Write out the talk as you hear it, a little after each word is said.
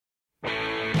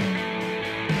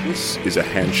This is a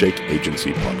Handshake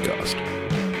Agency podcast.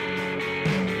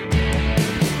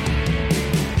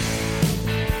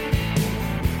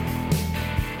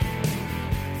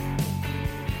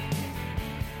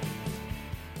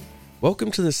 Welcome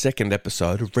to the second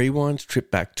episode of Rewind's trip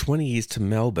back 20 years to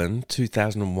Melbourne,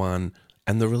 2001,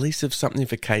 and the release of Something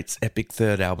for Kate's epic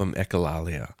third album,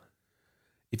 Echolalia.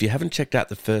 If you haven't checked out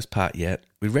the first part yet,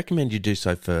 we recommend you do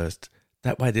so first.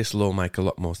 That way this will all make a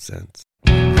lot more sense.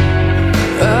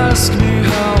 Ask me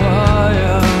how I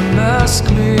am, ask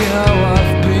me how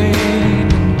I've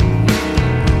been,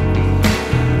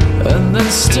 and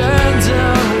then stand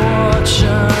and watch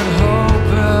and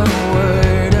hope and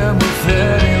wait and with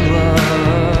any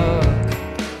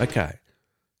luck. Okay,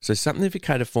 so Something for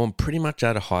Kate formed pretty much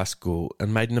out of high school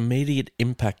and made an immediate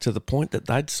impact to the point that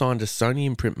they'd signed a Sony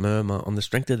imprint Murmur on the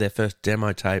strength of their first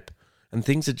demo tape, and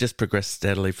things had just progressed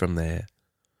steadily from there.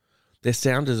 Their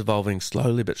sound is evolving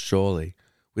slowly but surely,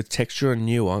 with texture and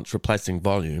nuance replacing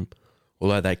volume,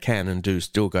 although they can and do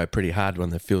still go pretty hard when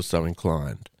they feel so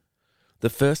inclined. The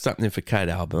first Something for Kate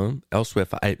album, Elsewhere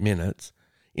for 8 Minutes,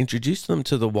 introduced them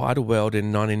to the wider world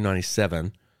in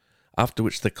 1997, after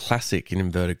which the classic, in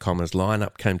inverted commas,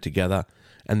 lineup came together,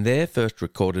 and their first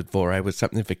recorded foray was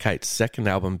Something for Kate's second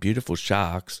album, Beautiful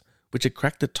Sharks, which had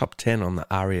cracked the top 10 on the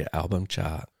ARIA album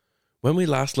chart. When we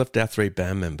last left our three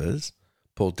band members,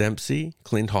 Paul Dempsey,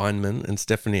 Clint Heineman and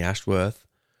Stephanie Ashworth,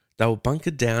 they were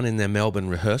bunkered down in their Melbourne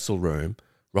rehearsal room,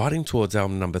 writing towards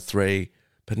album number 3,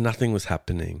 but nothing was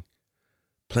happening.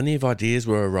 Plenty of ideas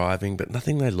were arriving, but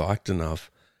nothing they liked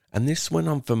enough, and this went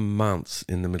on for months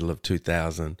in the middle of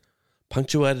 2000,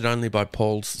 punctuated only by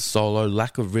Paul's solo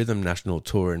Lack of Rhythm national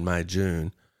tour in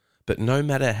May-June. But no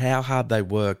matter how hard they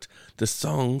worked, the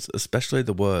songs, especially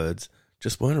the words,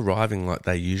 just weren't arriving like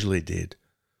they usually did.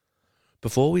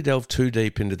 Before we delve too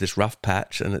deep into this rough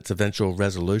patch and its eventual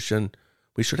resolution,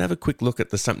 we should have a quick look at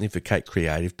the Something for Kate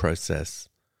creative process.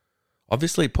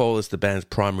 Obviously, Paul is the band's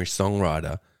primary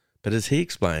songwriter, but as he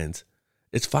explains,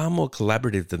 it's far more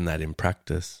collaborative than that in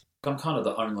practice. I'm kind of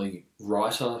the only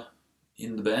writer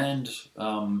in the band.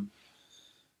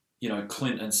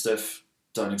 Clint and Steph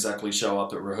don't exactly show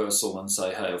up at rehearsal and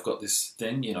say, hey, I've got this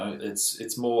thing.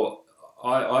 It's more...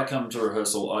 I come to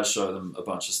rehearsal, I show them a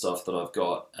bunch of stuff that I've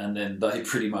got, and then they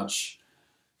pretty much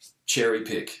cherry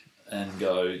pick and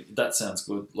go, that sounds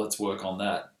good, let's work on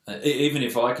that. Even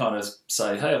if I kind of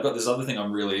say, hey, I've got this other thing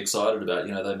I'm really excited about,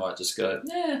 they might just go,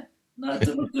 no,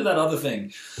 do that other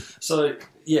thing. So,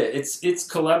 yeah, it's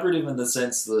collaborative in the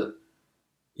sense that,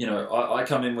 I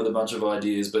come in with a bunch of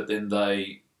ideas, but then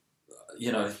they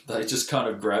just kind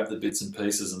of grab the bits and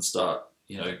pieces and start,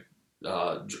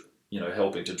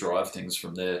 helping to drive things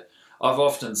from there. I've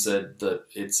often said that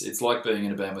it's like being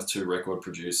in a band with two record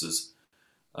producers,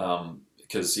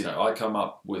 because I come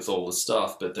up with all the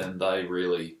stuff, but then they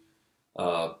really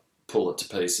pull it to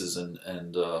pieces, and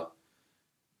then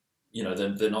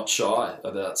they're not shy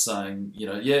about saying,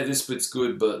 this bit's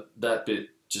good, but that bit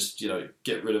just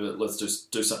get rid of it. Let's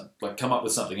just do something, like come up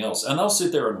with something else, and they'll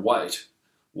sit there and wait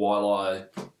while I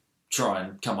try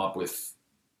and come up with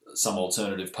some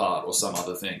alternative part or some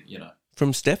other thing,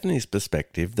 From Stephanie's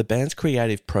perspective, the band's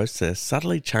creative process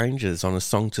subtly changes on a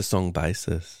song-to-song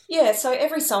basis. Yeah, so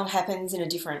every song happens in a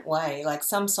different way. Like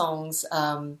some songs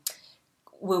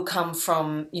will come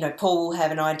from, Paul will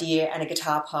have an idea and a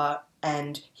guitar part,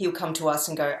 and he'll come to us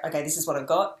and go, okay, this is what I've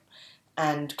got.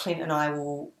 And Clint and I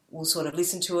will sort of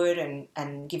listen to it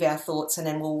and give our thoughts, and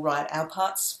then we'll write our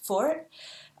parts for it.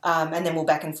 And then we'll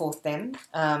back and forth them.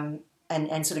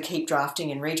 And sort of keep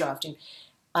drafting and redrafting.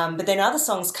 But then other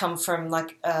songs come from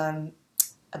like a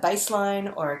bass line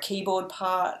or a keyboard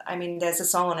part. I mean, there's a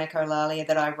song on Echolalia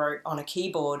that I wrote on a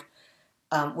keyboard,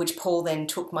 which Paul then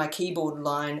took my keyboard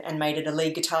line and made it a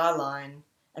lead guitar line.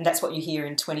 And that's what you hear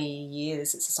in 20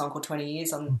 Years. It's a song called 20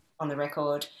 Years on the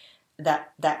record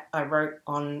that I wrote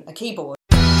on a keyboard.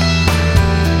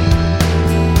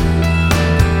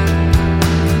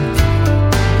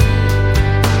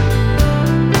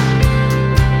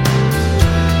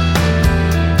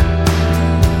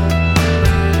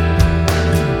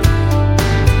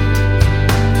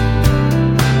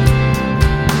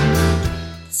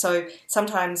 So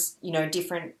sometimes,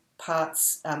 different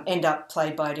parts end up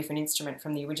played by a different instrument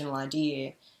from the original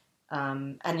idea.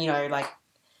 Like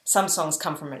some songs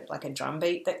come from like a drum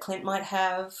beat that Clint might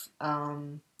have.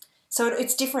 So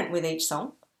it's different with each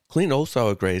song. Clint also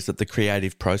agrees that the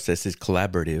creative process is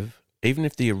collaborative, even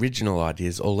if the original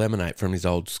ideas all emanate from his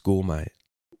old schoolmate.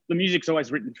 The music's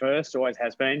always written first, always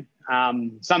has been.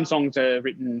 Some songs are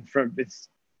written from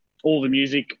all the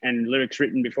music and lyrics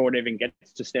written before it even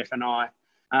gets to Steph and I.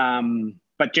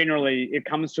 but generally it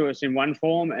comes to us in one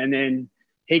form, and then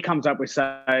he comes up with,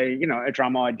 say, you know, a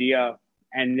drum idea,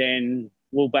 and then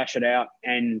we'll bash it out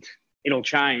and it'll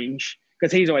change,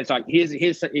 because he's always like, here's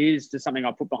just something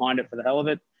I put behind it for the hell of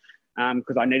it,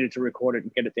 because I needed to record it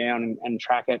and get it down and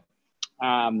track it.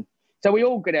 So we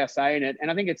all get our say in it, and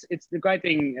I think it's the great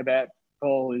thing about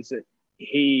Paul is that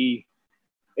the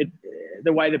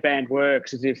way the band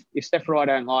works is if Steph or I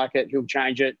don't like it, he'll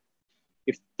change it.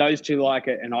 If those two like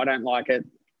it and I don't like it,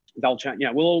 they'll change. You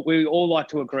know, we all like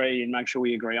to agree and make sure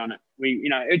we agree on it. You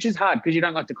know, it's just hard because you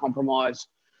don't like to compromise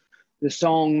the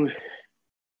song,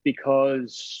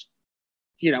 because,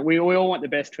 you know, we all want the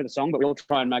best for the song, but we all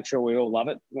try and make sure we all love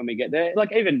it when we get there.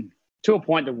 Like, even to a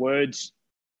point, the words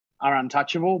are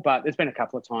untouchable, but there's been a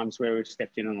couple of times where we've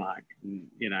stepped in and, like,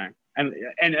 you know,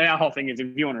 and our whole thing is,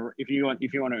 if you want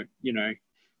to, you know,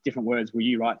 different words, will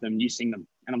you write them, you sing them?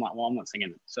 And I'm like, well, I'm not singing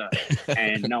them, so,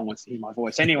 and no one wants to hear my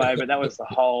voice anyway. But that was the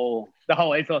whole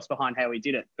ethos behind how we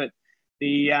did it. But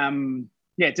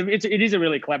it is a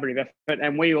really collaborative effort,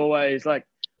 and we always, like,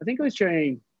 I think it was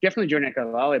definitely during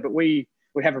Echolalia, but we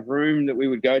would have a room that we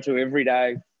would go to every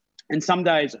day, and some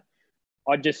days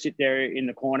I'd just sit there in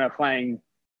the corner playing,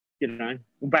 you know,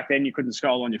 back then you couldn't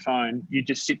scroll on your phone, you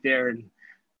just sit there and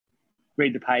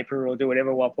read the paper or do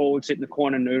whatever, while Paul would sit in the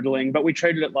corner noodling. But we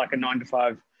treated it like a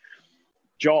 9-to-5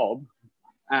 job,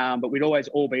 but we'd always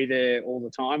all be there all the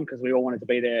time because we all wanted to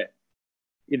be there.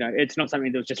 You know, it's not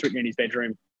something that was just written in his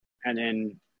bedroom and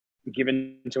then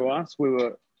given to us. We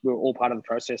were all part of the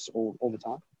process all the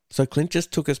time. So Clint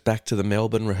just took us back to the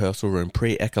Melbourne rehearsal room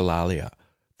pre-Echolalia,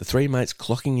 the three mates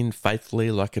clocking in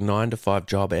faithfully like a 9-to-5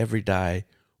 job every day,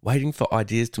 waiting for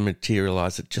ideas to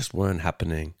materialise that just weren't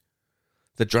happening.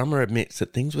 The drummer admits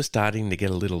that things were starting to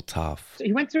get a little tough.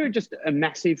 He went through just a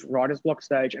massive writer's block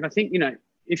stage, and I think, you know,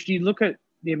 if you look at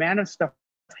the amount of stuff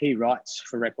he writes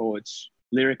for records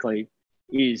lyrically,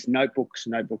 is notebooks.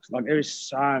 Like, there is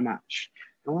so much.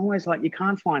 I'm always like, you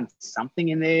can't find something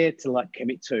in there to, like,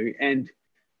 commit to. And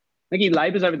I think he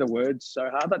labours over the words so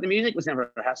hard. But the music was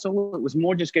never a hassle. It was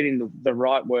more just getting the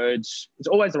right words. It's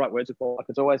always the right words, of course. Like,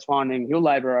 it's always finding, he'll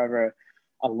labour over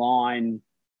a line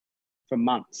for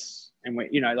months. And,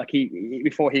 you know, like, he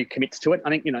before he commits to it, I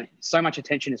think, you know, so much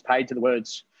attention is paid to the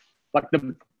words. Like,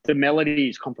 the melody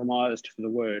is compromised for the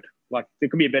word. Like, there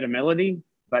could be a better melody,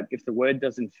 but if the word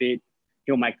doesn't fit,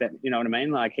 he'll make that, you know what I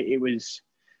mean? Like, it was,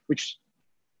 which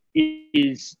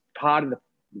is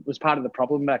was part of the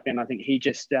problem back then. I think he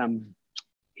just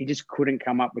couldn't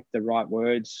come up with the right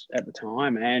words at the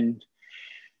time. And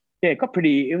yeah,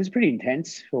 it was pretty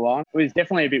intense for a while. It was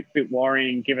definitely a bit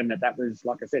worrying, given that was,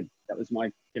 like I said, that was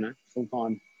my, you know,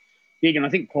 full-time gig. And I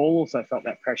think Paul also felt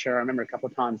that pressure. I remember a couple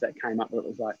of times that came up where it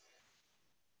was like,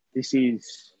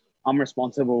 I'm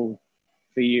responsible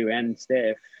for you and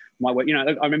Steph. My work, you know,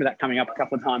 I remember that coming up a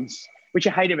couple of times, which I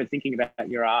hate ever thinking about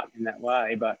your art in that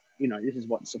way, but, you know, this is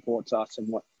what supports us and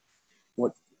what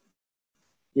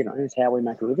you know, is how we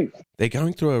make a living. They're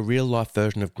going through a real-life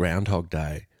version of Groundhog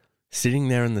Day, sitting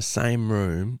there in the same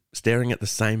room, staring at the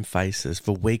same faces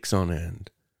for weeks on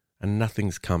end, and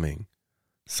nothing's coming.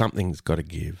 Something's got to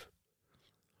give.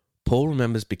 Paul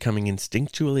remembers becoming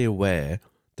instinctually aware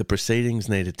the proceedings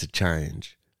needed to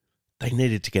change. They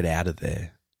needed to get out of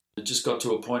there. It just got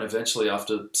to a point eventually,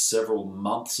 after several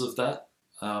months of that,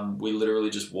 we literally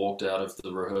just walked out of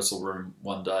the rehearsal room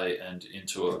one day and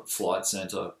into a flight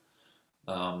centre.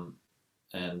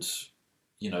 And,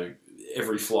 you know,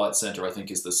 every flight centre, I think,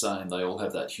 is the same. They all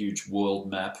have that huge world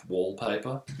map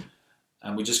wallpaper.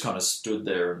 And we just kind of stood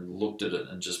there and looked at it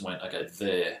and just went, okay,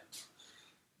 there.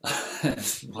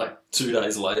 Like 2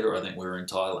 days later, I think we were in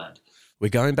Thailand. We're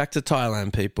going back to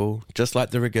Thailand, people, just like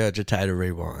the Regurgitator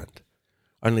Rewind.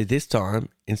 Only this time,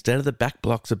 instead of the back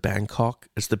blocks of Bangkok,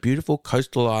 it's the beautiful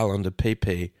coastal island of Phi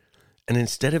Phi. And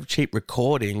instead of cheap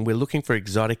recording, we're looking for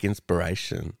exotic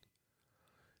inspiration.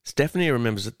 Stephanie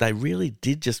remembers that they really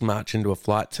did just march into a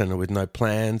flight centre with no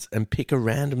plans and pick a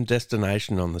random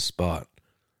destination on the spot.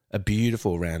 A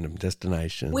beautiful random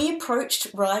destination. We approached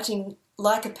writing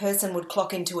like a person would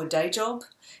clock into a day job.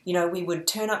 You know, we would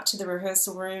turn up to the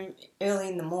rehearsal room early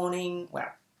in the morning.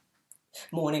 Well,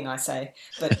 morning I say,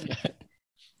 but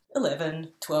 11,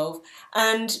 12.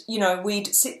 And, you know, we'd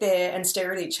sit there and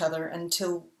stare at each other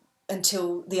until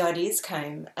the ideas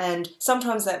came. And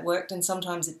sometimes that worked and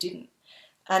sometimes it didn't.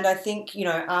 And I think, you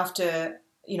know, after,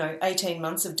 18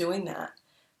 months of doing that,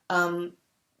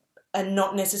 and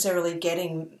not necessarily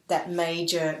getting that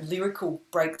major lyrical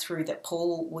breakthrough that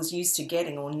Paul was used to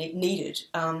getting or needed,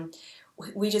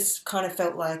 we just kind of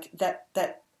felt like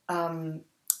that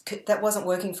wasn't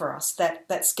working for us.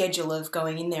 That schedule of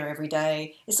going in there every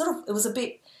day, it was a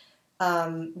bit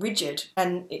rigid,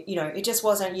 and it just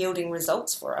wasn't yielding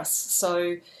results for us.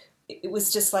 So it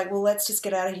was just like, well, let's just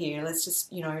get out of here. Let's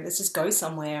just go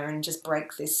somewhere and just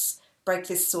break this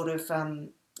sort of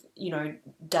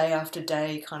day after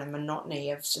day kind of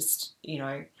monotony of just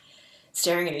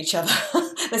staring at each other.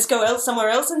 Let's go somewhere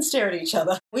else and stare at each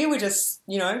other. We were just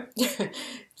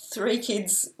 3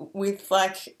 kids with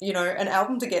an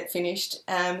album to get finished,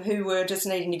 who were just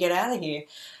needing to get out of here.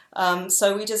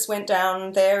 So we just went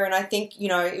down there, and I think,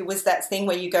 it was that thing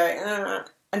where you go,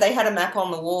 and they had a map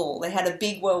on the wall. They had a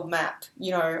big world map,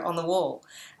 on the wall.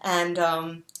 And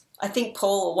I think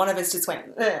Paul or one of us just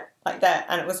went like that,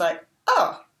 and it was like,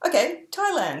 oh, okay,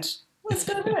 Thailand, let's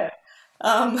go there.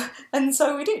 And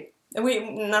so we did.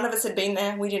 None of us had been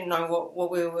there. We didn't know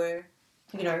what we were,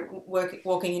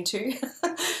 walking into.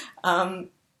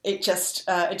 It just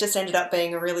ended up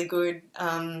being a really good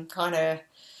kind of,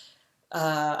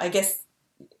 I guess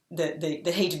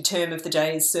the heated term of the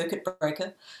day is circuit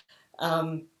breaker.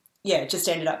 It just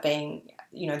ended up being,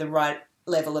 the right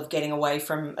level of getting away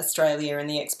from Australia and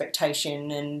the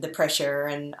expectation and the pressure,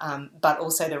 and but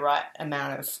also the right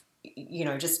amount of,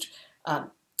 just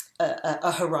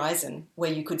a horizon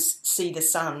where you could see the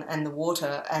sun and the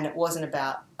water, and it wasn't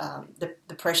about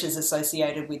the pressures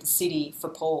associated with the city for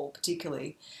Paul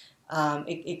particularly.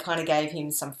 It kind of gave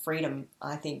him some freedom,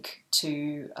 I think,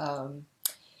 to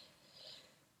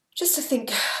just to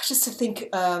think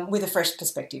with a fresh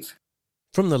perspective.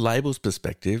 From the label's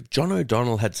perspective, John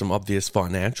O'Donnell had some obvious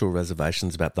financial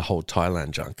reservations about the whole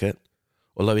Thailand junket,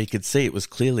 although he could see it was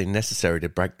clearly necessary to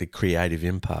break the creative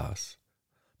impasse.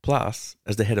 Plus,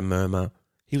 as the head of Murmur,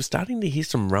 he was starting to hear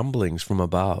some rumblings from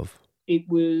above. It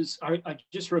was, I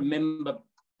just remember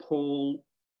Paul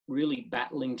really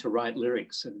battling to write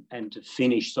lyrics and to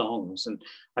finish songs. And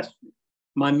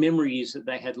my memory is that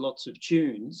they had lots of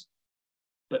tunes,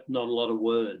 but not a lot of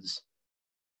words.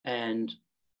 And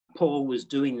Paul was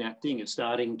doing that thing of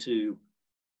starting to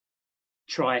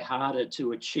try harder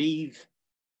to achieve,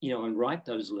 and write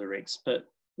those lyrics,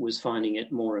 but was finding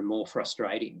it more and more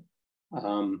frustrating.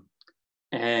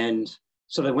 And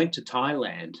so they went to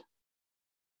Thailand,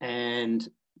 and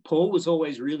Paul was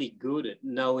always really good at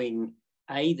knowing,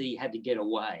 that he had to get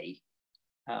away.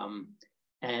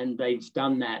 And they've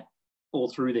done that all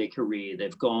through their career.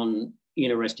 They've gone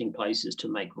interesting places to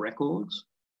make records,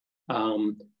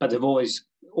 but they've always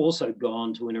also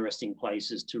gone to interesting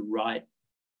places to write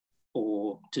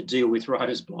or to deal with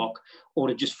writer's block or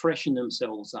to just freshen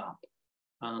themselves up.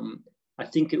 I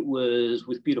think it was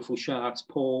with Beautiful Sharks,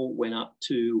 Paul went up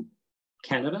to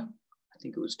Canada. I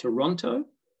think it was Toronto.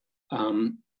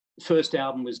 First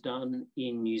album was done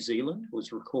in New Zealand,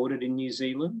 was recorded in New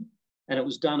Zealand, and it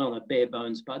was done on a bare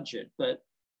bones budget. But,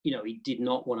 he did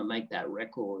not want to make that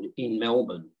record in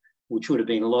Melbourne, which would have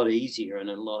been a lot easier and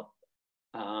a lot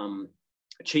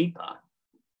cheaper.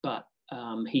 But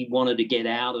he wanted to get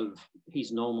out of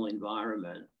his normal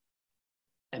environment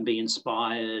and be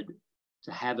inspired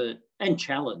to have it and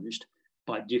challenged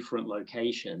by different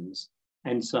locations.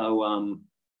 And so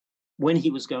when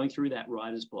he was going through that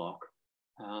writer's block,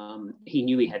 he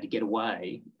knew he had to get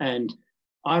away. And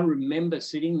I remember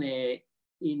sitting there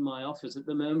in my office at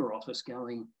the Murmur office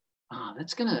going,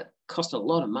 that's going to cost a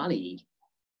lot of money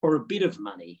or a bit of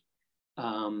money.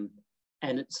 And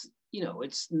it's,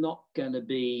 it's not going to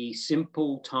be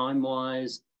simple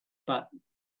time-wise, but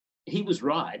he was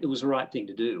right. It was the right thing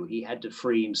to do. He had to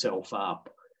free himself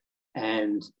up.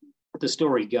 And the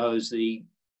story goes that he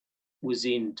was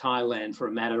in Thailand for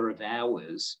a matter of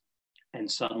hours, and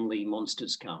suddenly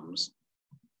Monsters comes,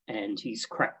 and he's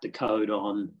cracked the code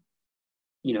on,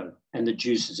 and the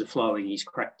juices are flowing. He's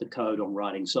cracked the code on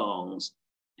writing songs,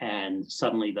 and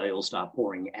suddenly they all start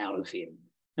pouring out of him.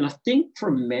 And I think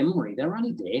from memory, they were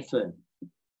only there for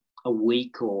a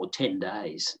week or 10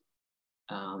 days.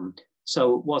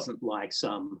 So it wasn't like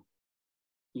some,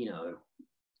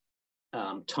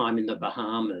 time in the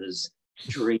Bahamas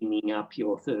dreaming up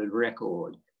your third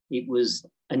record. It was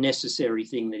a necessary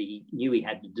thing that he knew he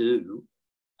had to do,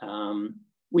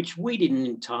 which we didn't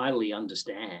entirely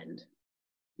understand,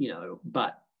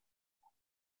 but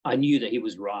I knew that he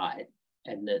was right,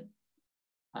 and that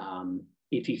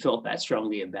if he felt that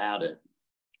strongly about it,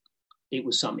 it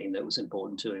was something that was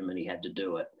important to him and he had to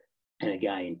do it. And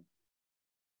again,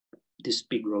 this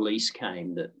big release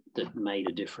came that made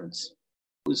a difference.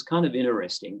 It was kind of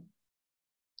interesting.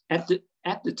 At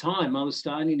the time, I was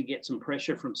starting to get some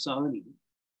pressure from Sony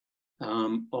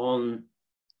on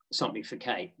Something for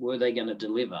Kate. Were they going to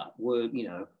deliver?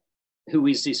 Who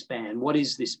is this band? What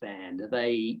is this band? Are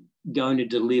they going to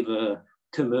deliver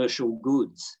commercial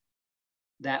goods?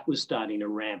 That was starting to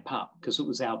ramp up because it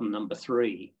was album number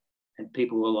 3. And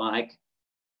people were like,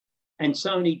 and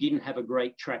Sony didn't have a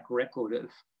great track record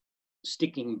of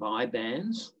sticking by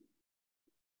bands.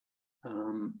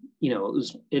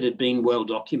 It had been well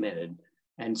documented.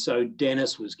 And so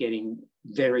Dennis was getting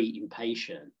very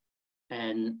impatient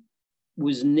and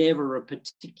was never a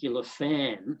particular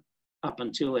fan up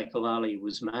until Ekalali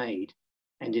was made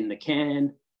and in the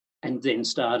can, and then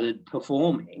started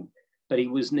performing. But he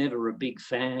was never a big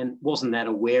fan, wasn't that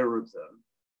aware of them.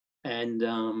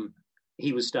 And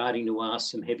he was starting to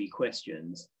ask some heavy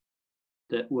questions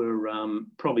that were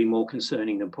probably more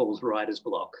concerning than Paul's writer's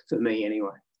block, for me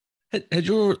anyway. Had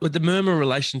the Murmur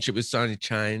relationship with Sony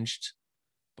changed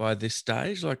by this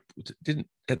stage? Like,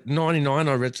 at 99,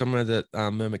 I read somewhere that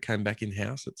Murmur came back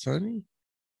in-house at Sony?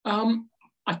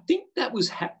 I think that was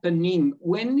happening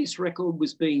when this record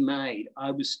was being made.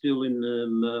 I was still in the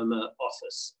Murmur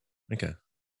office. Okay.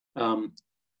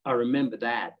 I remember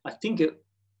that. I think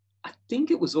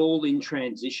it was all in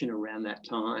transition around that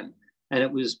time. And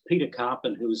it was Peter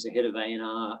Carpen, who was the head of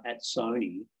A&R at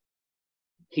Sony.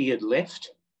 He had left.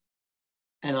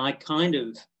 And I kind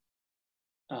of,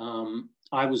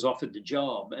 I was offered the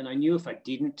job, and I knew if I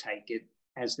didn't take it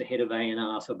as the head of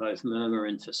A&R for both Murmur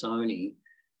and for Sony,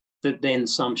 that then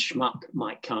some schmuck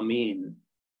might come in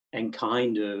and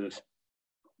kind of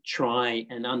try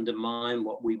and undermine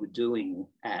what we were doing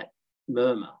at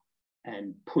Murmur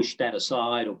and push that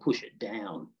aside or push it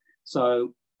down.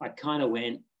 So I kind of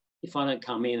went, if I don't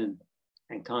come in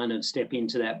and kind of step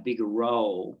into that bigger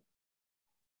role,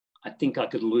 I think I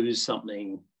could lose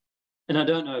something. And I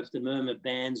don't know if the Murmur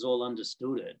bands all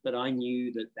understood it, but I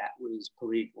knew that that was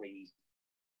politically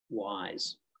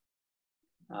wise,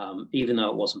 even though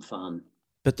it wasn't fun.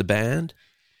 But the band,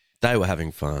 they were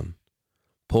having fun.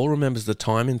 Paul remembers the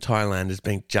time in Thailand as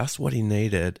being just what he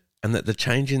needed, and that the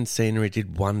change in scenery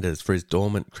did wonders for his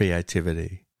dormant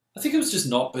creativity. I think it was just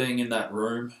not being in that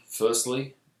room,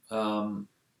 firstly. And,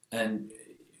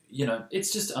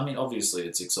 it's just, obviously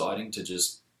it's exciting to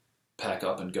just pack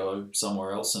up and go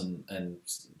somewhere else and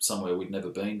somewhere we'd never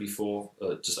been before.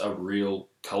 Just a real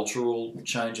cultural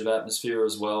change of atmosphere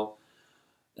as well.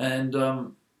 And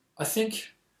I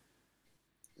think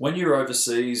when you're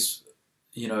overseas,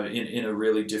 in a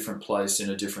really different place, in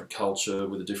a different culture,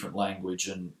 with a different language,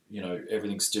 and,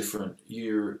 everything's different,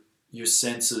 your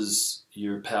senses,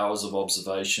 your powers of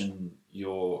observation,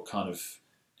 your kind of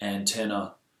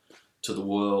antenna to the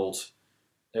world,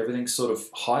 everything sort of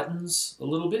heightens a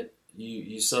little bit.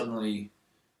 You suddenly,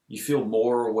 you feel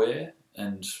more aware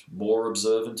and more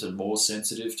observant and more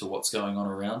sensitive to what's going on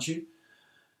around you.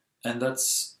 And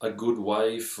that's a good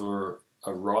way for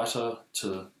a writer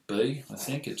to be, I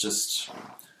think. It was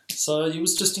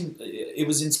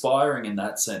inspiring in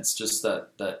that sense, just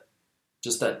that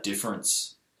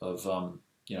difference of,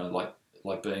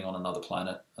 like being on another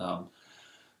planet.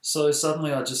 So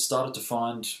suddenly I just started to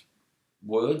find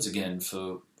words again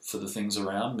for the things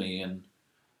around me. And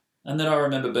then I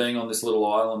remember being on this little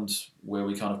island where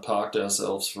we kind of parked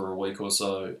ourselves for a week or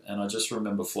so, and I just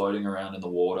remember floating around in the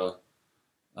water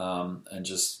and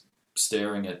just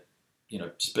staring at,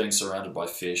 just being surrounded by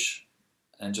fish,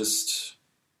 and just,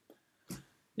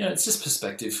 it's just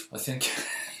perspective, I think.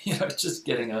 Just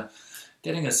getting a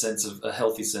sense of, a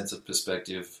healthy sense of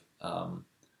perspective, and,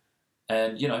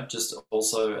 just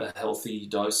also a healthy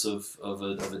dose of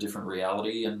a different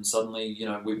reality. And suddenly,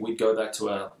 we'd go back to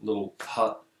our little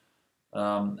hut,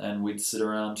 and we'd sit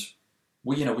around.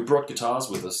 We brought guitars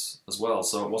with us as well,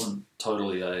 so it wasn't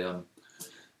totally a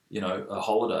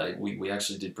holiday. We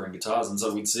actually did bring guitars, and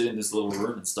so we'd sit in this little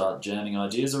room and start jamming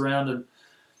ideas around. And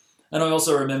I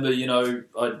also remember,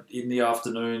 in the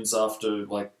afternoons after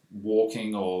like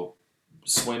walking or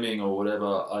swimming or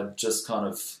whatever, I'd just kind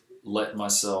of let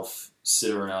myself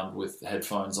sit around with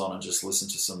headphones on and just listen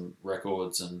to some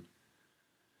records and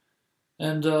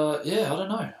I don't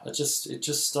know. It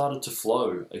just started to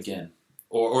flow again,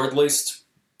 or at least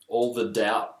all the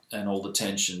doubt and all the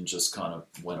tension just kind of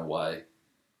went away.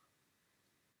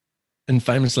 And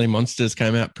famously, Monsters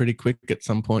came out pretty quick at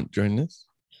some point during this.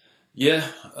 Yeah,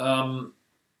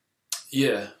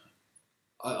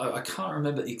 I can't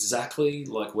remember exactly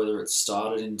like whether it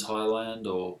started in Thailand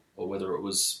or whether it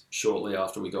was shortly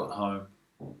after we got home.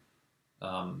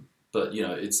 But,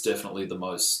 it's definitely the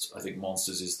most, I think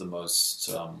Monsters is the most,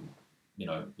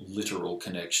 literal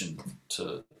connection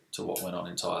to what went on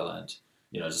in Thailand.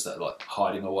 Just that like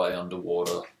hiding away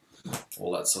underwater,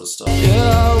 all that sort of stuff. Yeah,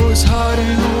 I was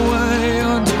hiding away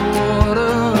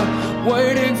underwater,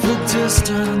 waiting for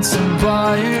distance and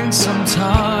buying some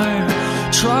time,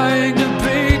 trying to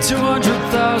be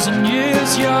 200,000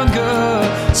 years younger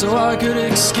so I could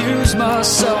excuse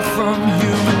myself from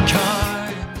humankind.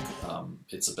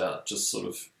 it's about just sort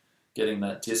of getting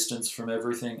that distance from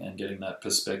everything and getting that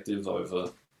perspective over,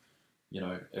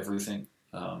 everything.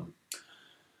 But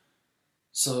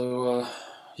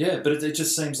it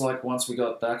just seems like once we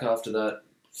got back after that,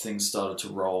 things started to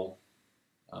roll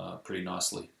pretty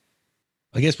nicely.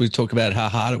 I guess we talk about how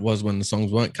hard it was when the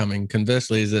songs weren't coming.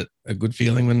 Conversely, is it a good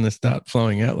feeling when they start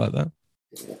flowing out like that?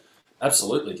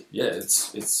 Absolutely, yeah.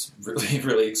 It's really,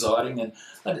 really exciting,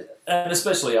 and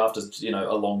especially after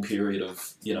a long period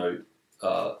of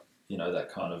that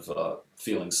kind of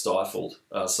feeling stifled.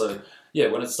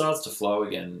 When it starts to flow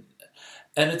again,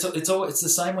 and it's the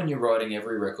same when you're writing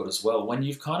every record as well. When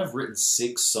you've kind of written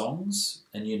 6 songs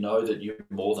and you know that you're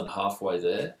more than halfway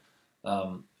there,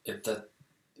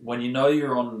 when you know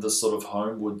you're on the sort of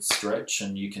homeward stretch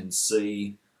and you can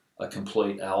see a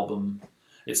complete album,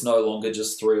 it's no longer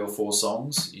just 3 or 4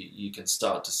 songs. You can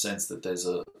start to sense that there's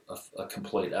a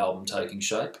complete album taking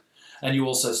shape. And you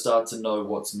also start to know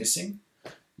what's missing.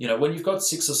 When you've got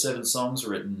 6 or 7 songs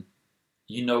written,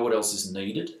 you know what else is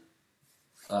needed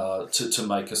to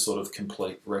make a sort of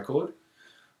complete record.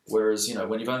 Whereas,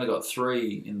 when you've only got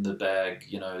 3 in the bag,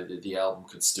 the album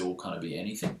could still kind of be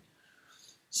anything.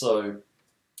 So,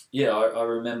 yeah, I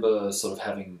remember sort of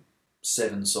having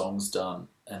 7 songs done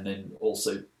and then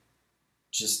also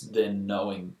just then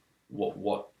knowing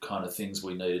what kind of things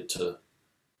we needed to,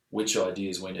 which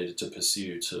ideas we needed to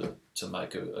pursue to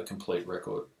make a complete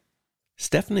record.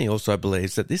 Stephanie also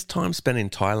believes that this time spent in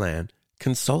Thailand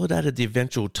consolidated the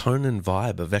eventual tone and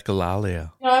vibe of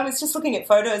Echolalia. I was just looking at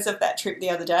photos of that trip the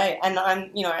other day, and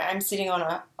I'm sitting on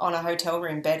a hotel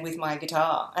room bed with my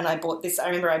guitar, and I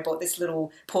remember I bought this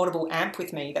little portable amp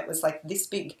with me that was like this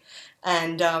big,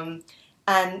 and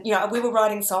we were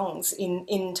writing songs in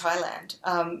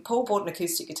Thailand. Paul bought an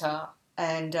acoustic guitar,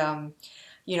 and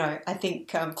I think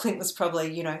Clint was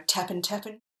probably tapping.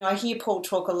 I hear Paul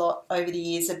talk a lot over the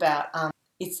years about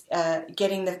it's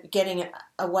getting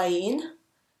a way in,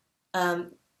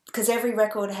 because every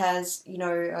record has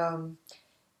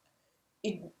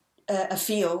a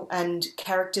feel and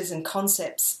characters and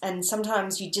concepts, and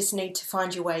sometimes you just need to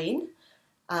find your way in.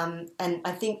 And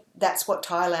I think that's what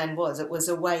Thailand was. It was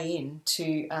a way in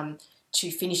to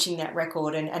finishing that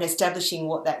record and establishing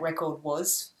what that record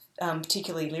was,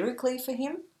 particularly lyrically for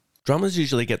him. Drummers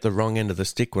usually get the wrong end of the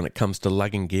stick when it comes to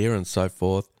lugging gear and so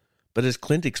forth, but as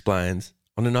Clint explains,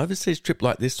 on an overseas trip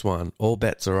like this one, all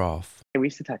bets are off. We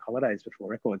used to take holidays before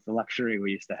records, the luxury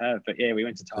we used to have. But yeah, we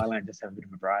went to Thailand just to have a bit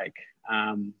of a break,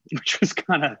 which was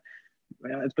kind of,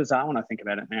 it's bizarre when I think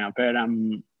about it now.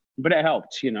 But it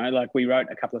helped, like we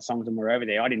wrote a couple of songs and we were over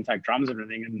there. I didn't take drums or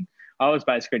anything, and I was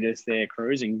basically just there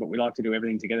cruising, but we like to do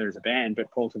everything together as a band.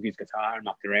 But Paul took his guitar and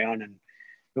mucked around, and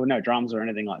there were no drums or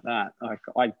anything like that.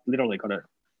 I literally got a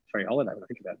free holiday when I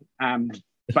think about it.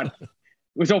 But it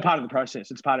was all part of the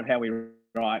process. It's part of how we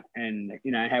write and,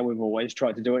 how we've always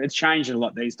tried to do it. It's changed a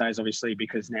lot these days, obviously,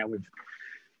 because now we've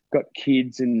got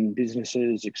kids and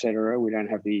businesses, etc. We don't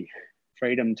have the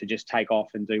freedom to just take off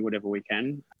and do whatever we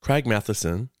can. Craig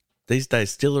Matheson, these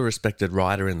days still a respected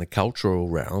writer in the cultural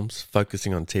realms,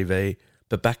 focusing on TV,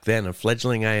 but back then a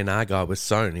fledgling A&R guy with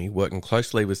Sony, working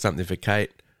closely with Something for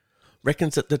Kate,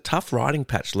 reckons that the tough writing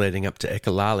patch leading up to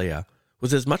Echolalia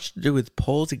was as much to do with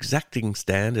Paul's exacting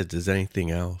standards as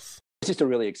anything else. It's just a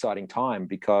really exciting time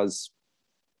because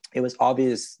it was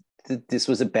obvious that this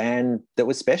was a band that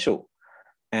was special,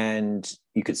 and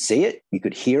you could see it, you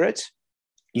could hear it,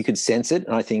 you could sense it,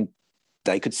 and I think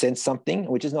they could sense something,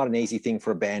 which is not an easy thing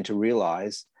for a band to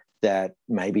realise, that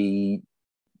maybe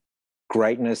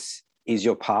greatness is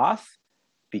your path,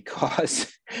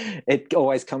 because it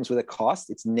always comes with a cost.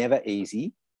 It's never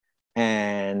easy.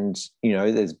 And,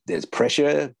 there's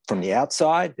pressure from the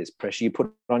outside. There's pressure you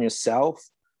put on yourself.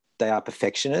 They are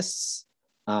perfectionists.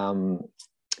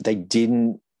 They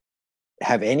didn't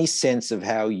have any sense of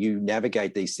how you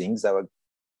navigate these things. They were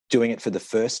doing it for the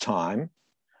first time.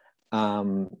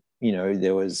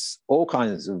 There was all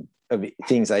kinds of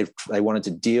things they wanted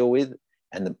to deal with,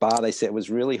 and the bar they set was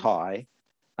really high.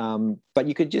 But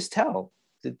you could just tell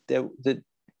that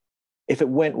if it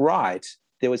went right,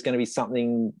 there was going to be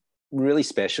something really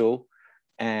special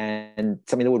and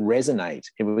something that would resonate.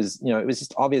 It was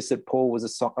just obvious that Paul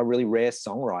was a really rare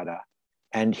songwriter,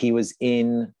 and he was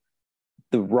in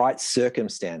the right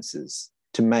circumstances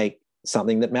to make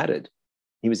something that mattered.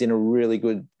 He was in a really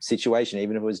good situation,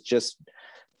 even if it was just,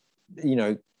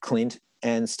 Clint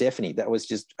and Stephanie. That was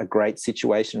just a great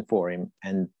situation for him,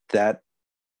 and that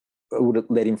would have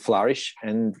let him flourish,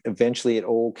 and eventually it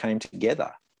all came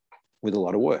together with a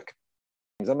lot of work.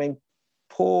 I mean,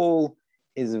 Paul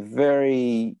has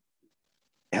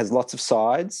lots of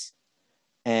sides,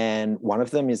 And one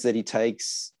of them is that he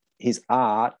takes his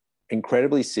art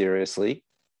incredibly seriously.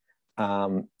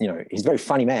 He's a very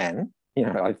funny man.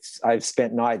 I've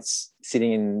spent nights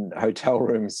sitting in hotel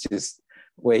rooms just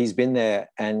where he's been there,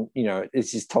 and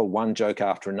it's just told one joke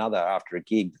after another after a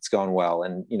gig that's gone well.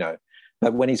 And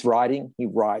but when he's writing, he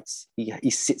writes. He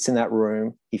sits in that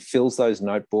room. He fills those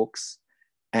notebooks,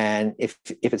 and if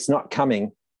it's not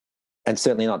coming, and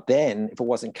certainly not then, if it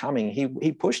wasn't coming,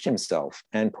 he pushed himself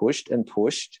and pushed and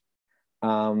pushed,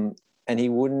 and he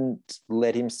wouldn't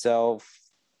let himself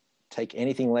take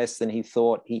anything less than he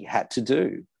thought he had to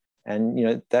do.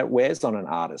 And that wears on an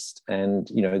artist. And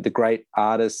the great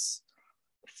artists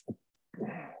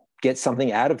get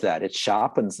something out of that. It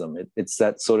sharpens them. It's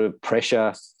that sort of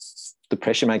pressure. The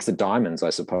pressure makes the diamonds, I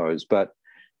suppose. But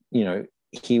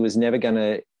he was never going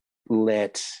to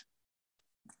let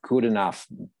good enough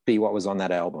be what was on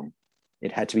that album.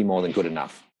 It had to be more than good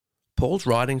enough. Paul's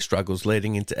writing struggles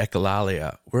leading into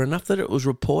Echolalia were enough that it was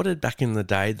reported back in the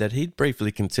day that he'd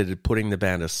briefly considered putting the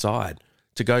band aside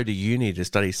to go to uni to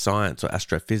study science or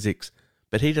astrophysics,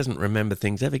 but he doesn't remember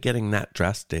things ever getting that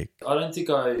drastic. I don't think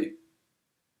I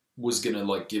was going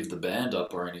to give the band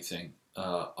up or anything.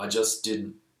 I just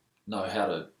didn't know how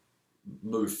to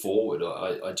move forward.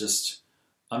 I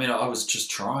was just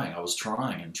trying. I was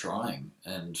trying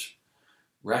and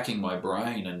racking my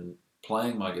brain and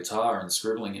playing my guitar and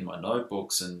scribbling in my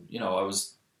notebooks, and I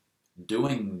was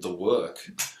doing the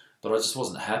work, but I just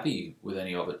wasn't happy with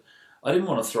any of it. I didn't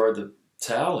want to throw the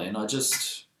towel in. I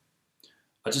just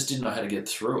didn't know how to get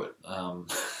through it.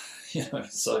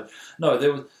 So no,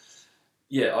 there was.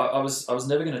 Yeah, I was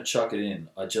never going to chuck it in.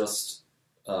 I just.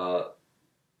 But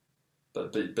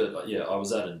yeah, I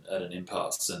was at an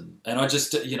impasse, and I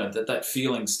just that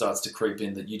feeling starts to creep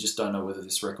in that you just don't know whether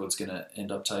this record's going to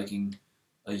end up taking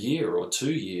a year or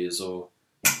 2 years, or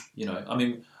I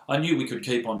knew we could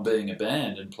keep on being a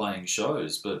band and playing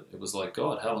shows, but it was like,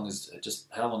 God, how long is it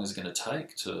going to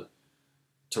take to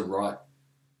write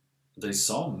these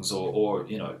songs, or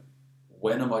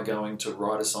when am I going to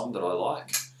write a song that I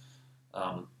like?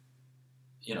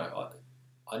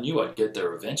 I knew I'd get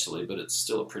there eventually, but it's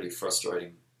still a pretty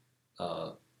frustrating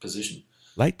position.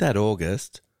 Late that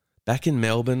August, back in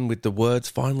Melbourne with the words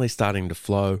finally starting to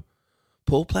flow,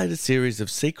 Paul played a series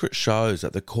of secret shows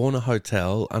at the Corner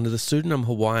Hotel under the pseudonym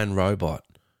Hawaiian Robot.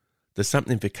 The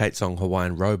Something for Kate song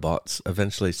Hawaiian Robots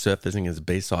eventually surfacing as a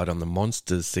B-side on the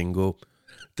Monsters single.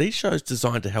 These shows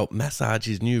designed to help massage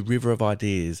his new river of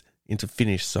ideas into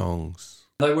finished songs.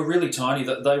 They were really tiny.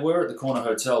 They were at the Corner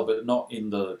Hotel, but not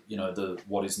in the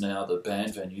what is now the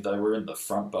band venue. They were in the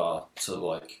front bar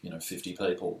to 50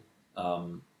 people,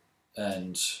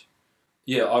 and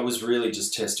yeah, I was really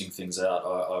just testing things out.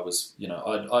 I was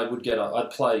I'd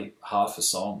play half a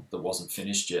song that wasn't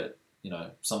finished yet.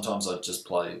 Sometimes I'd just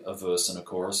play a verse and a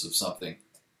chorus of something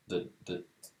that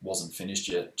wasn't finished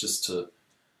yet, just to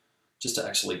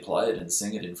actually play it and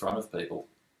sing it in front of people,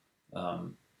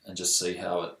 and just see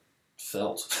how it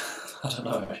felt. I don't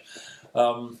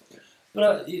know.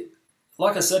 But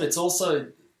like I said, it's also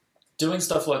doing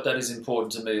stuff like that is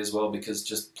important to me as well, because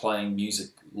just playing music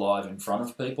live in front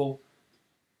of people,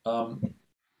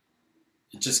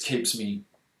 it just keeps me,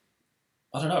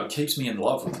 it keeps me in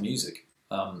love with music.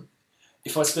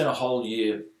 If I spent a whole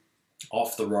year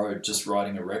off the road just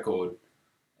writing a record,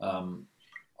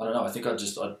 I think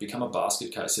I'd become a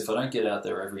basket case. If I don't get out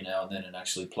there every now and then and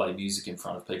actually play music in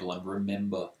front of people and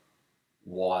remember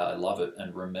why I love it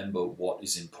and remember what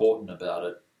is important about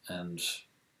it, and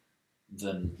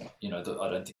then, I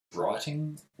don't think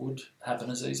writing would happen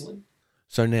as easily.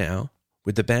 So now,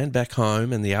 with the band back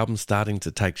home and the album starting to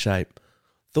take shape,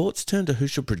 thoughts turn to who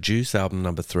should produce album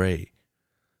number 3.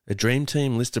 A dream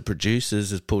team list of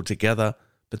producers is pulled together,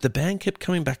 but the band kept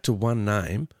coming back to one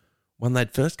name, one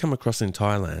they'd first come across in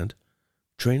Thailand,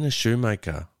 Trina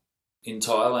Shoemaker. In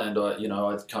Thailand,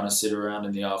 I'd kind of sit around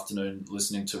in the afternoon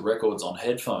listening to records on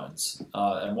headphones.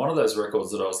 And one of those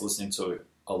records that I was listening to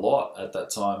a lot at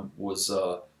that time was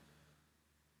The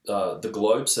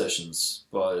Globe Sessions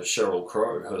by Sheryl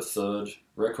Crow, her third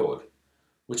record,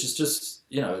 which is just,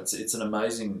 it's an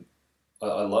amazing...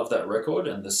 I love that record,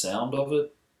 and the sound of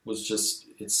it was just...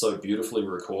 It's so beautifully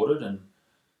recorded,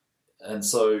 and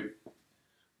so...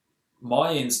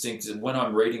 My instinct, when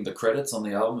I'm reading the credits on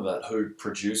the album about who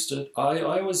produced it, I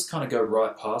always kind of go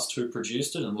right past who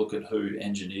produced it and look at who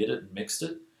engineered it and mixed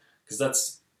it, because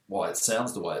that's why it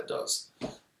sounds the way it does.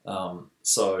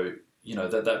 So,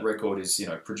 that record is,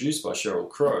 produced by Sheryl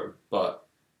Crow, but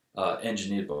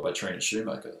engineered by Trina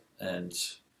Shoemaker. And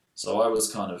so I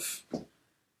was kind of...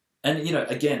 And,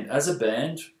 again, as a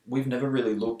band, we've never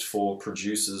really looked for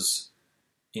producers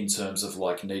in terms of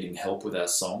like needing help with our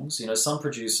songs. You know, some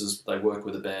producers, they work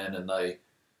with a band and they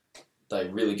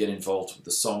really get involved with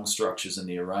the song structures and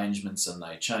the arrangements, and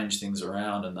they change things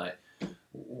around, and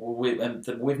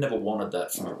we've never wanted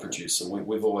that from a producer.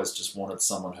 We've always just wanted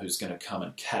someone who's going to come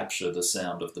and capture the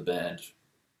sound of the band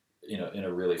in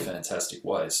a really fantastic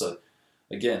way. So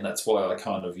again, that's why I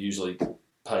kind of usually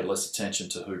pay less attention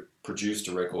to who produced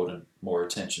a record and more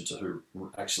attention to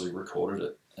who actually recorded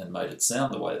it and made it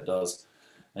sound the way it does.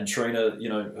 And Trina,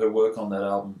 her work on that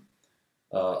album,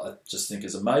 I just think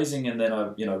is amazing. And then I,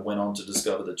 went on to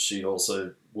discover that she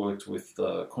also worked with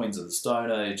Queens of the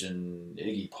Stone Age and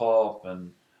Iggy Pop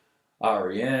and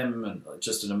R.E.M. and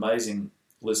just an amazing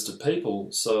list of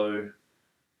people. So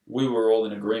we were all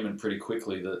in agreement pretty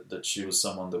quickly that she was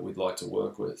someone that we'd like to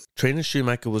work with. Trina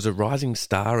Shoemaker was a rising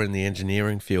star in the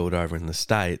engineering field over in the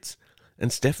States,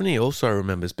 and Stephanie also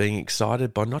remembers being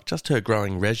excited by not just her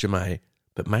growing resume,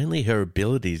 but mainly her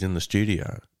abilities in the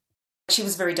studio. She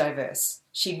was very diverse.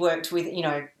 She'd worked with,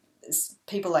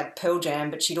 people like Pearl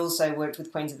Jam, but she'd also worked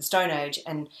with Queens of the Stone Age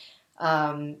and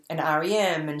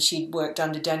R.E.M., and she'd worked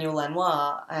under Daniel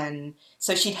Lanois. And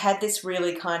so she'd had this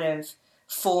really kind of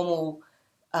formal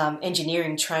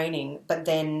engineering training, but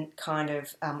then kind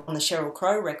of on the Sheryl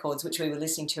Crow records, which we were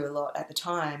listening to a lot at the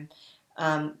time,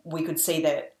 we could see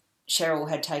that Sheryl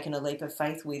had taken a leap of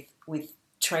faith with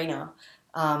Trina,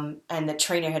 and that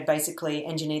Trina had basically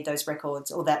engineered those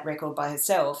records, or that record, by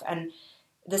herself. And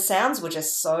the sounds were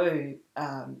just so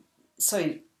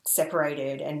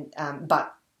separated and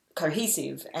but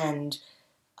cohesive and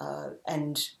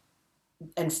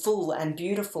full and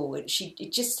beautiful. It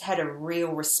just had a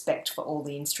real respect for all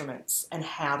the instruments and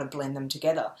how to blend them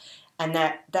together, and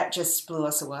that just blew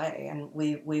us away. And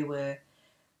we were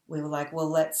like, well,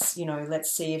 let's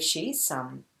see if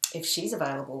she's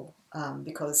available,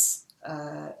 because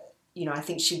I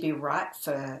think she'd be right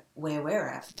for where we're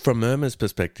at. From Murmur's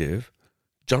perspective,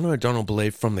 John O'Donnell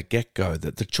believed from the get-go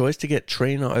that the choice to get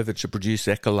Trina over to produce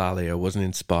Echolalia was an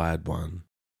inspired one.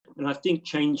 And I think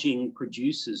changing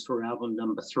producers for album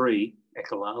number 3,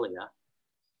 Echolalia,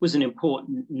 was an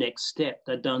important next step.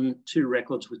 They'd done 2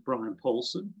 records with Brian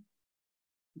Paulson,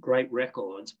 great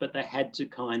records, but they had to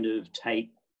kind of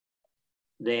take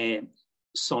their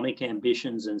sonic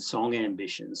ambitions and song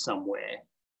ambitions somewhere.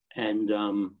 And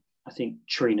I think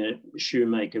Trina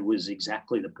Shoemaker was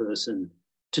exactly the person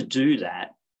to do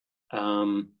that.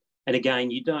 And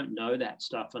again, you don't know that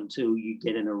stuff until you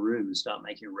get in a room and start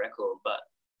making a record. But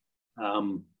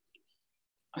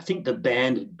I think the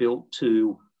band had built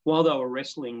to, while they were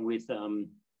wrestling with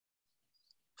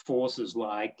forces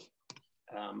like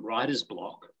writer's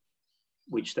block,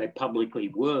 which they publicly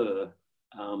were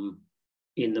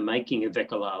in the making of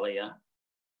Echolalia,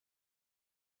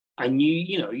 I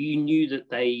knew, you knew that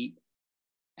they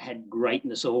had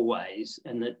greatness always,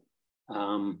 and that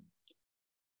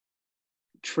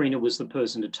Trina was the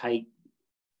person to take,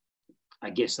 I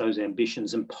guess, those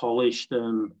ambitions and polish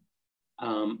them.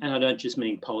 And I don't just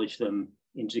mean polish them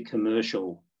into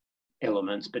commercial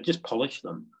elements, but just polish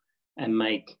them and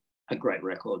make a great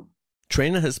record.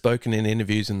 Trina has spoken in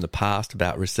interviews in the past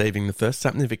about receiving the first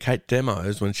Something for Kate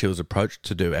demos when she was approached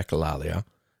to do Echolalia,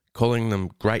 calling them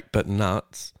great but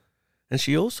nuts. And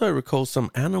she also recalls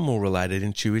some animal-related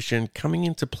intuition coming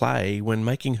into play when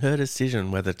making her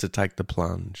decision whether to take the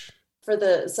plunge. For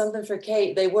the Something for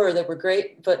Kate, they were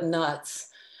great but nuts.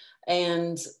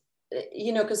 And,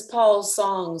 because Paul's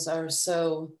songs are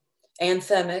so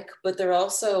anthemic, but they're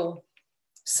also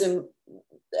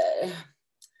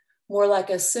more like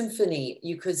a symphony,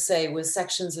 you could say, with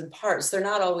sections and parts. They're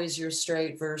not always your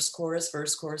straight verse, chorus,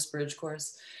 bridge,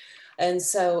 chorus. And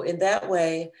so in that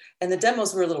way, and the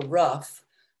demos were a little rough,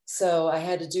 so I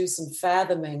had to do some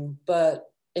fathoming,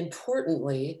 but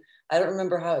importantly, I don't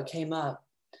remember how it came up.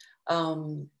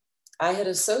 I had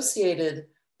associated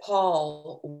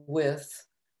Paul with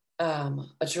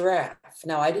a giraffe.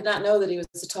 Now, I did not know that he was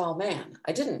a tall man.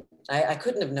 I didn't. I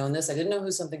couldn't have known this. I didn't know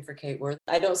who Something for Kate were.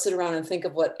 I don't sit around and think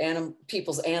of what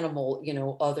people's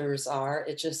animal, others are.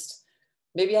 It just,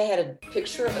 maybe I had a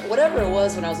picture of it. Whatever it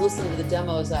was, when I was listening to the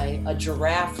demos, a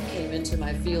giraffe came into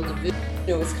my field of vision.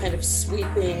 It was kind of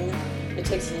sweeping. It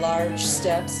takes large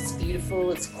steps. It's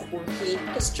beautiful. It's quirky.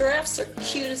 Because giraffes are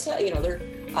cute as hell. They're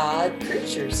odd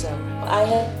creatures. So I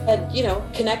had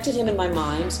connected him in my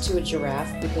mind to a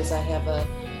giraffe because I have a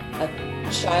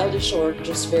childish or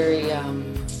just very a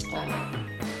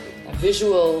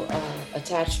visual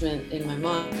attachment in my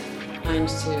mind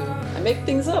I make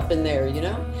things up in there,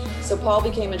 So Paul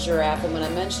became a giraffe, and when I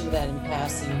mentioned that in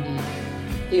passing,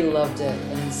 he loved it,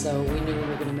 and so we knew we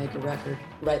were going to make a record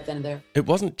right then and there. It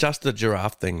wasn't just the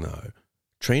giraffe thing, though.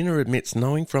 Trina admits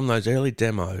knowing from those early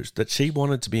demos that she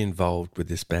wanted to be involved with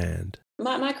this band.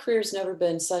 My career's never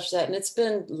been such that, and it's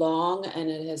been long, and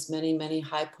it has many, many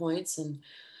high points and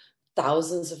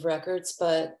thousands of records,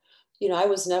 but I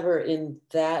was never in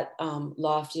that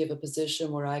lofty of a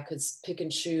position where I could pick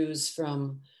and choose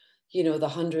from, the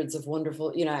hundreds of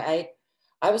wonderful, I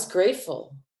was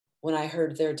grateful when I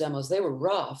heard their demos. They were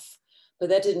rough, but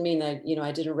that didn't mean that,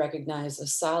 I didn't recognize a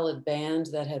solid band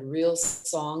that had real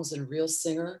songs and a real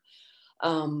singer,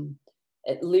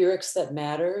 lyrics that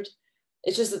mattered.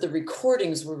 It's just that the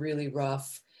recordings were really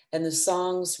rough and the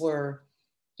songs were,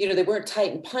 they weren't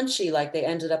tight and punchy like they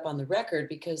ended up on the record,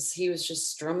 because he was just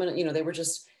strumming, they were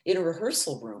just in a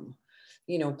rehearsal room,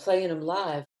 playing them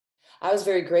live. I was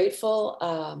very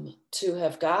grateful to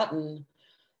have gotten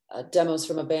demos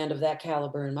from a band of that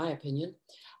caliber, in my opinion.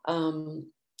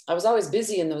 I was always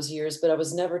busy in those years, but I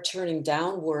was never turning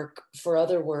down work for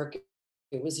other work.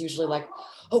 It was usually like,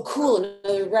 oh, cool,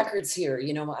 another record's here.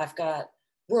 I've got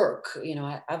work.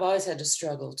 I've always had to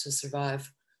struggle to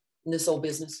survive in this old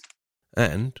business.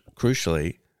 And,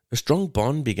 crucially, a strong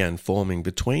bond began forming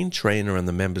between Trina and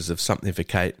the members of Something for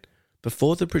Kate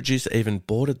before the producer even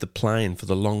boarded the plane for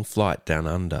the long flight down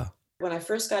under. When I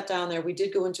first got down there, we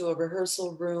did go into a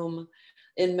rehearsal room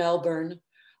in Melbourne,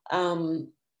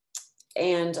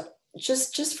 and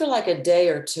just for like a day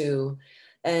or two.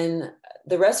 And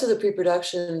the rest of the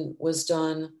pre-production was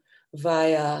done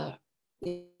via,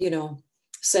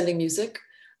 sending music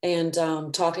and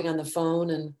talking on the phone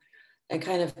and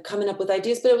kind of coming up with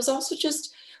ideas. But it was also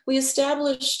just, we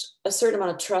established a certain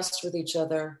amount of trust with each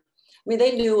other. I mean,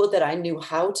 they knew that I knew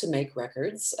how to make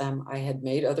records. I had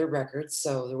made other records,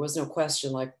 so there was no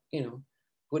question like,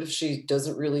 what if she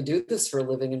doesn't really do this for a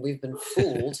living and we've been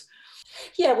fooled?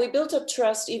 Yeah, we built up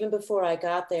trust even before I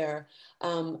got there,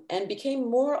 and became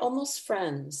more almost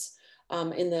friends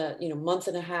in the month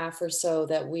and a half or so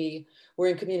that we were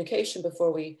in communication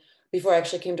before I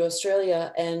actually came to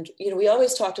Australia. And, we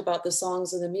always talked about the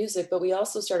songs and the music, but we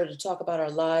also started to talk about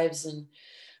our lives and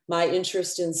my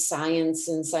interest in science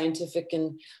and scientific.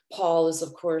 And Paul is,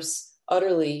 of course,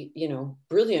 utterly,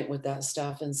 brilliant with that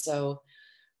stuff. And so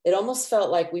it almost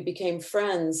felt like we became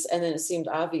friends. And then it seemed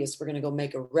obvious we're going to go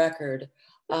make a record.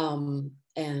 We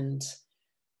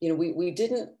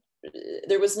didn't,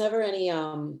 there was never any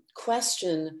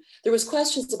question. There was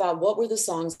questions about what were the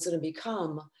songs going to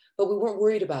become, but we weren't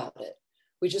worried about it.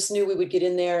 We just knew we would get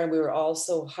in there, and we were all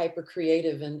so hyper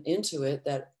creative and into it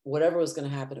that whatever was going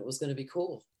to happen, it was going to be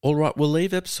cool. All right, we'll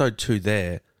leave episode 2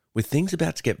 there, with things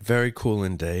about to get very cool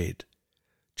indeed.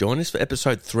 Join us for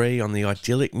episode 3 on the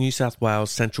idyllic New South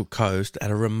Wales Central Coast at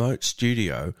a remote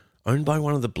studio owned by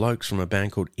one of the blokes from a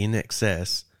band called In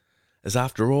Excess, as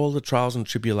after all the trials and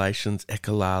tribulations,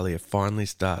 Echolalia finally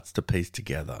starts to piece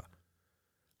together.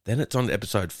 Then it's on to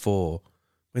episode 4,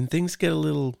 when things get a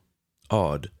little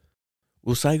odd.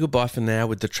 We'll say goodbye for now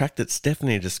with the track that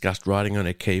Stephanie discussed writing on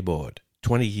her keyboard,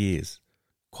 20 Years,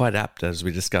 quite apt as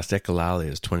we discussed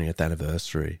Echolalia's 20th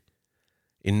anniversary.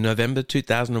 In November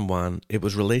 2001, it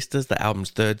was released as the album's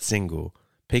third single,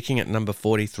 peaking at number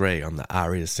 43 on the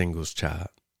ARIA singles chart.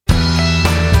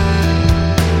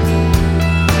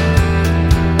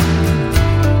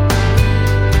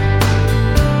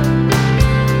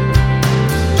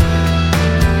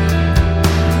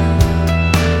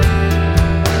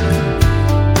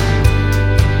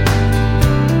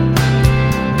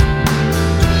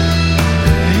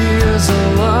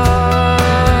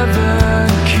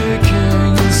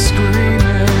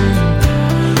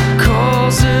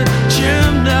 Calls it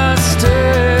gymnastics.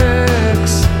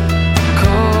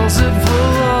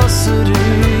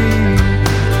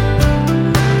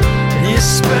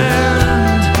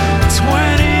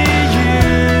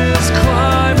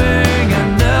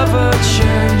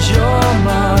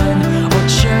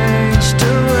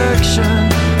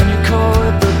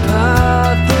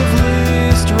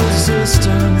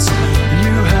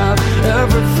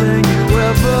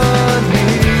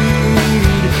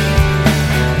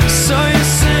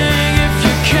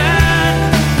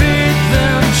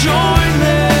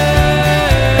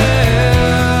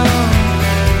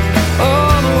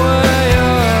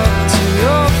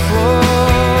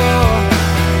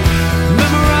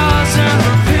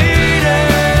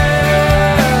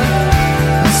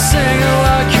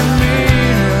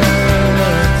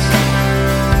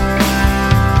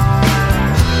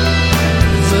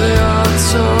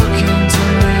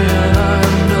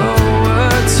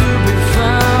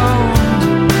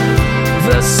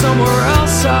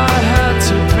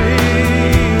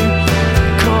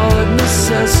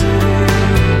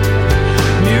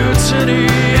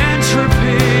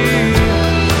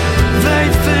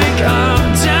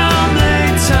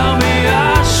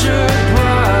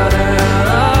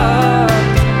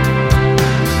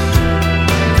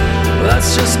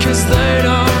 just 'cause they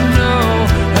don't know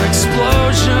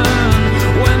explosion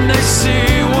when they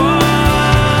see one.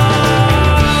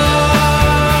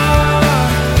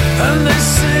 And they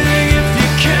sing, if you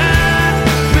can't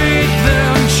beat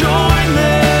them, join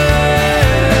them.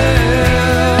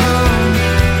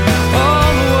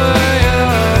 All the way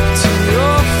up to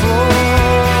your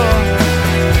floor.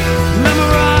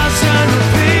 Memorize and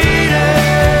repeat it,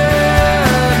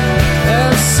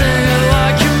 and sing it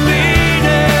like you mean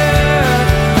it.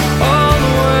 All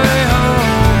the way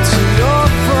home to your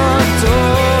front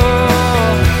door.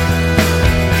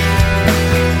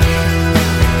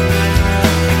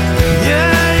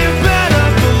 Yeah, you better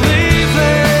believe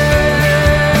it.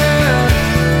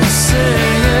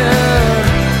 Sing it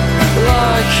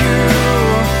like you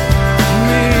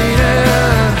mean it.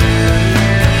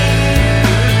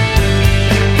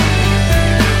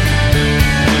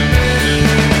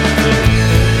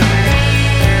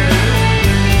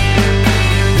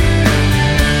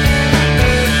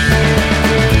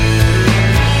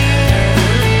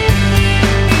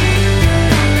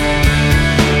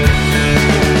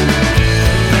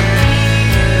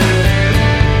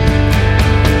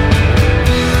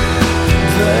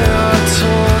 They are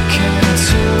talking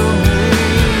to me,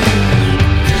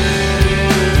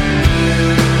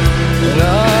 and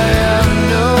I am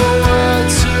nowhere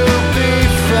to be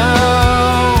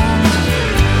found.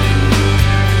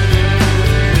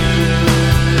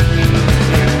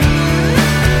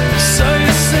 So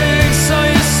you sing,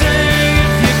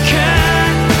 if you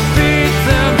can't beat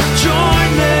them,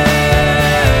 join them.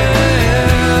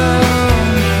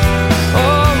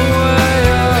 All the way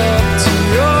up to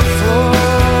your floor.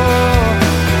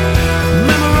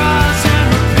 Memorize and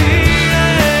repeat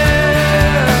it,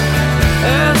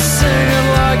 and sing it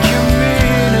like you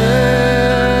mean it.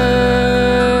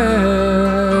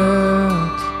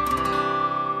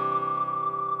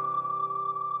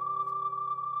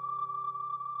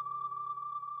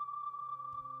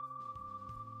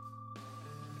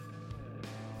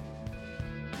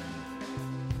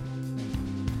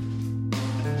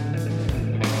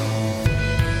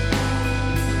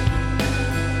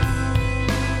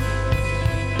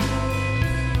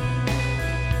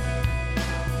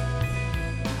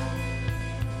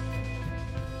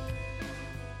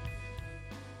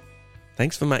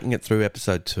 Thanks for making it through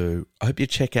episode 2. I hope you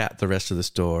check out the rest of the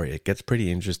story. It gets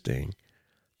pretty interesting.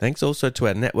 Thanks also to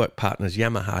our network partners,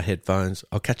 Yamaha Headphones.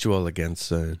 I'll catch you all again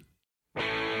soon.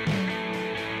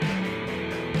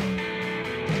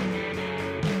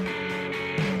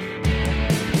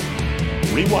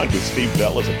 Rewind with Steve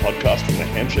Bell is a podcast from the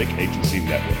Handshake Agency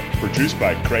Network. Produced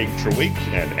by Craig Treweek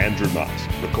and Andrew Marks.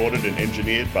 Recorded and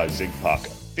engineered by Zig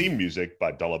Parker. Theme music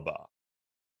by Dollar Bar.